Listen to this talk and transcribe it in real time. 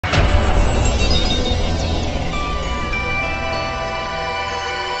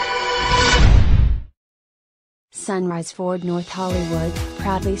Sunrise Ford North Hollywood,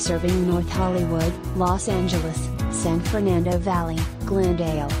 proudly serving North Hollywood, Los Angeles, San Fernando Valley,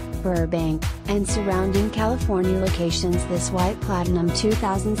 Glendale, Burbank, and surrounding California locations. This white platinum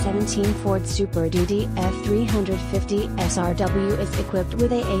 2017 Ford Super Duty F350 SRW is equipped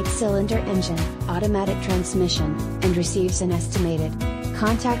with a 8-cylinder engine, automatic transmission, and receives an estimated.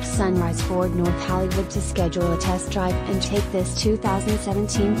 Contact Sunrise Ford North Hollywood to schedule a test drive and take this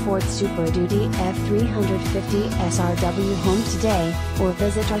 2017 Ford Super Duty F350 SRW home today, or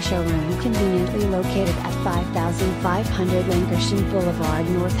visit our showroom conveniently located at 5500 Lankershim Blvd,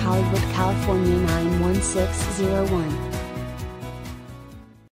 North Hollywood, California 91601.